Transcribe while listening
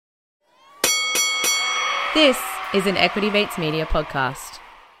This is an Equity Mates Media podcast.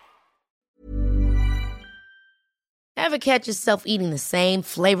 Ever catch yourself eating the same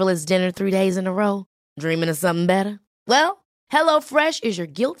flavorless dinner 3 days in a row? Dreaming of something better? Well, HelloFresh is your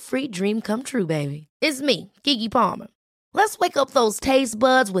guilt-free dream come true, baby. It's me, Keke Palmer. Let's wake up those taste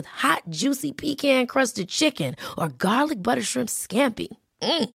buds with hot, juicy pecan-crusted chicken or garlic butter shrimp scampi.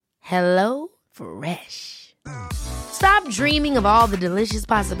 Hello Fresh. Stop dreaming of all the delicious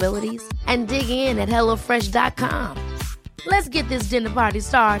possibilities and dig in at HelloFresh.com. Let's get this dinner party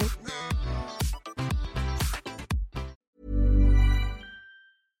started.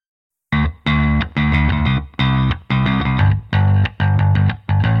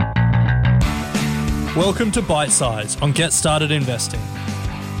 Welcome to Bite Size on Get Started Investing.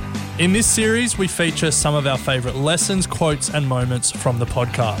 In this series, we feature some of our favourite lessons, quotes, and moments from the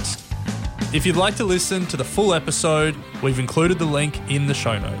podcast. If you'd like to listen to the full episode, we've included the link in the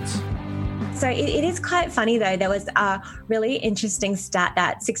show notes. So it is quite funny, though. There was a really interesting stat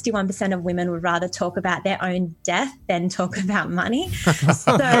that 61% of women would rather talk about their own death than talk about money.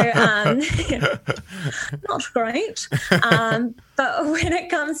 So not great. But when it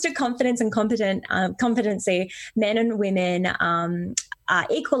comes to confidence and competency, men and women are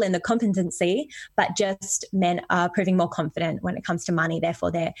equal in the competency, but just men are proving more confident when it comes to money.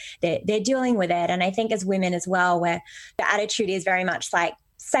 Therefore, they're dealing with it. And I think as women as well, where the attitude is very much like,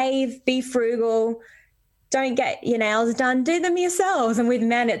 save, be frugal, don't get your nails done, do them yourselves. And with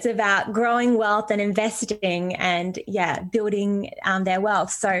men, it's about growing wealth and investing and, building their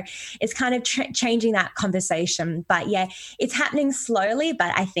wealth. So it's kind of changing that conversation. But, it's happening slowly,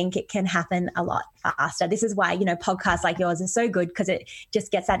 but I think it can happen a lot faster. This is why, podcasts like yours are so good, because it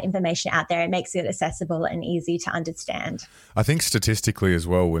just gets that information out there. It makes it accessible and easy to understand. I think statistically as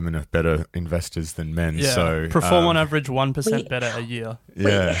well, women are better investors than men. Yeah, so perform on average 1% better a year.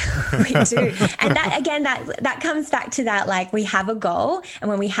 Yeah. We do. And that, again, that comes back to that, like, we have a goal, and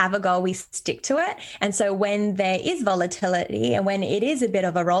when we have a goal, we stick to it. And so when there is volatility and when it is a bit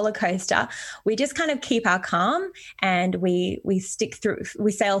of a roller coaster, we just kind of keep our calm and we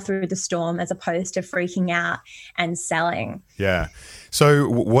sail through the storm, as opposed to freaking out and selling. Yeah. So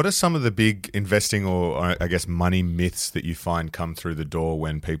what are some of the big investing or I guess money myths that you find come through the door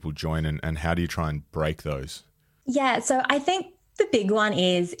when people join, and how do you try and break those? Yeah, so I think the big one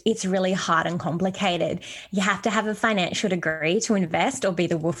is it's really hard and complicated. You have to have a financial degree to invest or be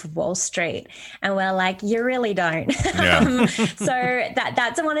the Wolf of Wall Street. And we're like, you really don't. Yeah. So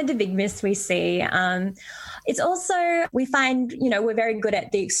that's one of the big myths we see. It's also, we find, we're very good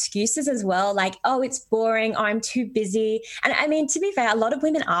at the excuses as well. Like, oh, it's boring. Oh, I'm too busy. And I mean, to be fair, a lot of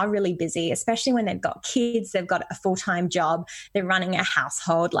women are really busy, especially when they've got kids, they've got a full-time job, they're running a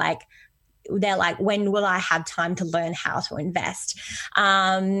household. Like, they're like, when will I have time to learn how to invest?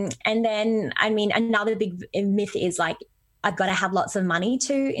 And then, I mean, another big myth is like, I've got to have lots of money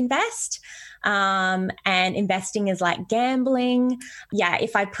to invest. And investing is like gambling. Yeah,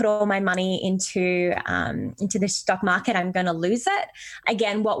 if I put all my money into the stock market, I'm going to lose it.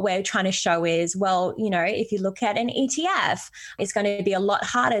 Again, what we're trying to show is, well, if you look at an ETF, it's going to be a lot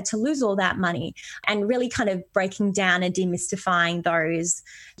harder to lose all that money, and really kind of breaking down and demystifying those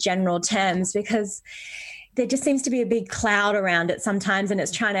general terms, because there just seems to be a big cloud around it sometimes, and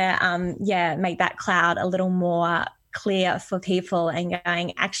it's trying to, make that cloud a little more clear for people, and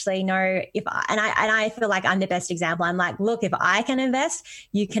going, actually, no, I feel like I'm the best example. I'm like, look, if I can invest,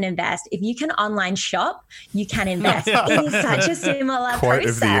 you can invest. If you can online shop, you can invest. It is such a similar Quote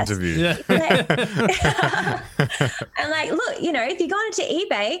process. of the interview. Yeah. I'm like, look, if you go onto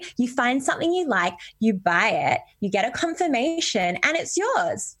eBay, you find something you like, you buy it, you get a confirmation, and it's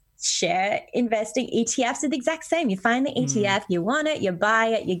yours. Share investing, ETFs are the exact same. You find the ETF, you want it, you buy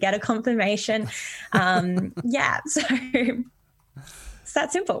it, you get a confirmation. So it's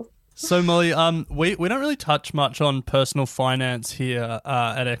that simple. So Molly, we don't really touch much on personal finance here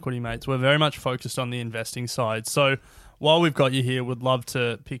at Equity Mates. We're very much focused on the investing side. So while we've got you here, would love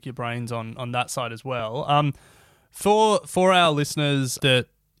to pick your brains on that side as well. For our listeners that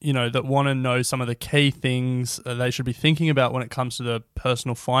want to know some of the key things they should be thinking about when it comes to the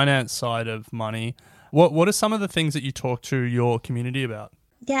personal finance side of money, what are some of the things that you talk to your community about?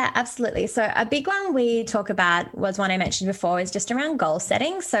 Yeah, absolutely. So a big one we talk about was one I mentioned before, is just around goal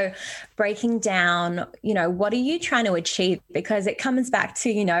setting. So breaking down, what are you trying to achieve? Because it comes back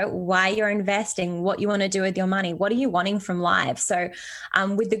to, why you're investing, what you want to do with your money, what are you wanting from life? So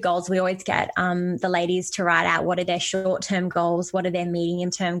with the goals, we always get the ladies to write out what are their short-term goals, what are their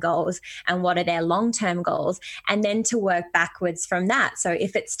medium-term goals, and what are their long-term goals, and then to work backwards from that. So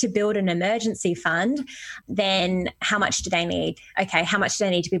if it's to build an emergency fund, then how much do they need? Okay, how much do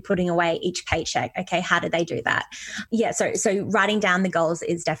they need need to be putting away each paycheck. Okay, how do they do that? Yeah, so writing down the goals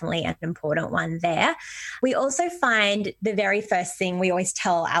is definitely an important one there. We also find the very first thing we always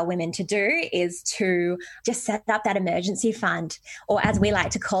tell our women to do is to just set up that emergency fund, or as we like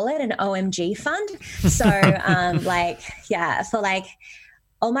to call it, an OMG fund. So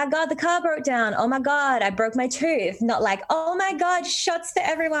oh my God, the car broke down. Oh my God, I broke my tooth. Not like, oh my God, shots to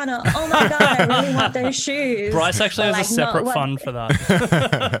everyone. Or, oh my God, I really want those shoes. Bryce actually has a separate fund for that.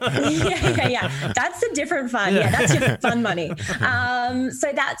 Yeah. That's a different fund. Yeah, that's your fun money.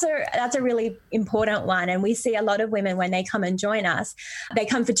 So that's a really important one. And we see a lot of women when they come and join us, they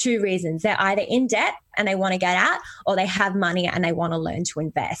come for two reasons. They're either in debt and they want to get out, or they have money and they want to learn to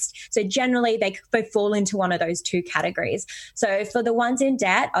invest. So generally they fall into one of those two categories. So for the ones in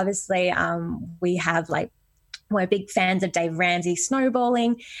debt, obviously we have we're big fans of Dave Ramsey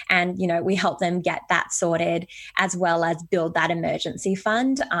snowballing, and, we help them get that sorted as well as build that emergency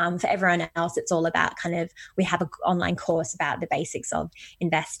fund. For everyone else, it's all about we have an online course about the basics of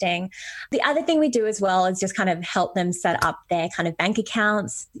investing. The other thing we do as well is just kind of help them set up their kind of bank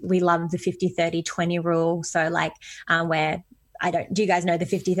accounts. We love the 50-30-20 rule. So do you guys know the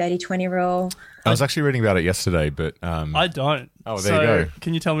 50-30-20 rule? I was actually reading about it yesterday, but I don't. Oh, there you go.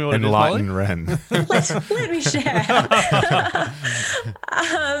 Can you tell me what Enlighten it is, Ren. Let me share.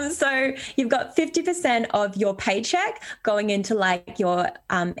 So you've got 50% of your paycheck going into your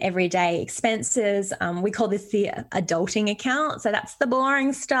everyday expenses. We call this the adulting account. So that's the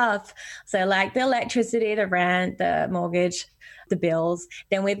boring stuff. So the electricity, the rent, the mortgage, the bills.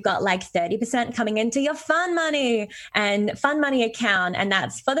 Then we've got 30% coming into your fun money account, and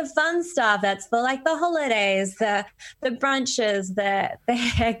that's for the fun stuff. That's for the holidays, the brunches, the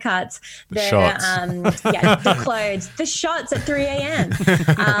haircuts, the shots. The clothes, the shots at 3 a.m.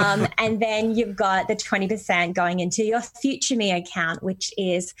 And then you've got the 20% going into your Future Me account, which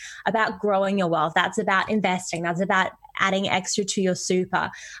is about growing your wealth. That's about investing. That's about adding extra to your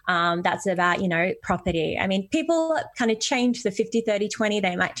super. That's about, property. I mean, people kind of change the 50-30-20.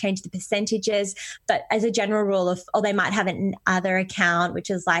 They might change the percentages, but as a general rule they might have an other account,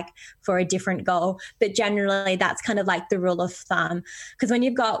 which is for a different goal. But generally that's kind of the rule of thumb. Because when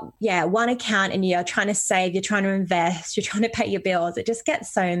you've got, one account and you're trying to save, you're trying to invest, you're trying to pay your bills, it just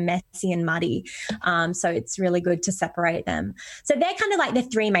gets so messy and muddy. So it's really good to separate them. So they're kind of the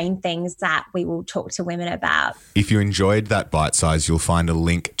three main things that we will talk to women about. If you enjoyed that bite size, you'll find a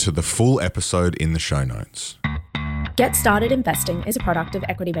link to the full episode in the show notes. Get Started Investing is a product of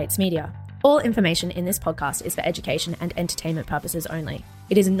Equity Mates Media. All information in this podcast is for education and entertainment purposes only.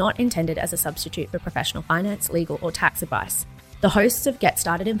 It is not intended as a substitute for professional finance, legal, or tax advice. The hosts of Get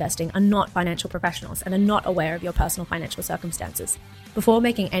Started Investing are not financial professionals and are not aware of your personal financial circumstances. Before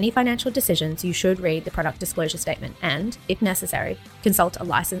making any financial decisions, you should read the product disclosure statement and, if necessary, consult a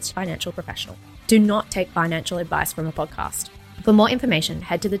licensed financial professional. Do not take financial advice from a podcast. For more information,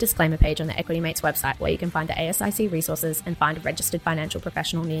 head to the disclaimer page on the Equity Mates website, where you can find the ASIC resources and find a registered financial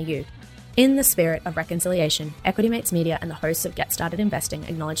professional near you. In the spirit of reconciliation, Equity Mates Media and the hosts of Get Started Investing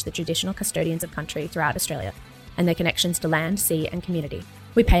acknowledge the traditional custodians of country throughout Australia and their connections to land, sea, and community.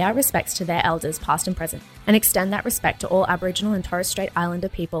 We pay our respects to their elders, past and present, and extend that respect to all Aboriginal and Torres Strait Islander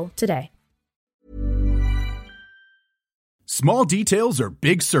people today. Small details are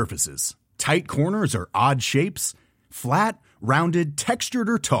big surfaces. Tight corners are odd shapes. Flat, rounded, textured,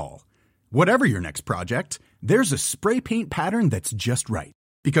 or tall. Whatever your next project, there's a spray paint pattern that's just right.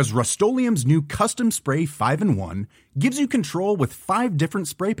 Because Rust-Oleum's new Custom Spray 5-in-1 gives you control with 5 different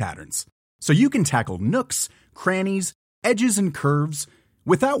spray patterns. So you can tackle nooks, crannies, edges, and curves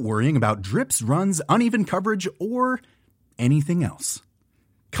without worrying about drips, runs, uneven coverage, or anything else.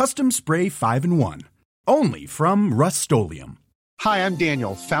 Custom Spray 5-in-1. Only from Rust-Oleum. Hi, I'm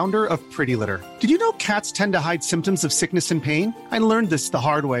Daniel, founder of Pretty Litter. Did you know cats tend to hide symptoms of sickness and pain? I learned this the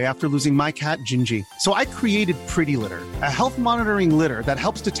hard way after losing my cat, Gingy. So I created Pretty Litter, a health monitoring litter that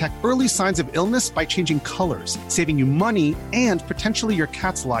helps detect early signs of illness by changing colors, saving you money and potentially your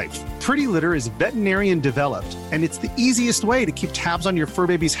cat's life. Pretty Litter is veterinarian developed, and it's the easiest way to keep tabs on your fur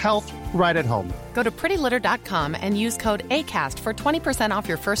baby's health right at home. Go to prettylitter.com and use code ACAST for 20% off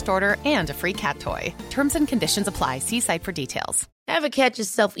your first order and a free cat toy. Terms and conditions apply. See site for details. Ever catch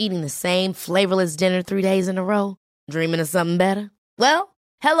yourself eating the same flavorless dinner 3 days in a row? Dreaming of something better? Well,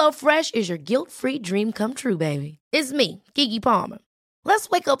 HelloFresh is your guilt-free dream come true, baby. It's me, Keke Palmer. Let's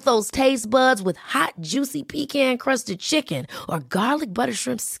wake up those taste buds with hot, juicy pecan-crusted chicken or garlic butter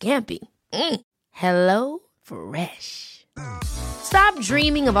shrimp scampi. Hello Fresh. Stop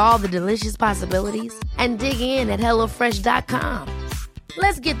dreaming of all the delicious possibilities and dig in at HelloFresh.com.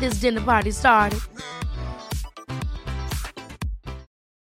 Let's get this dinner party started.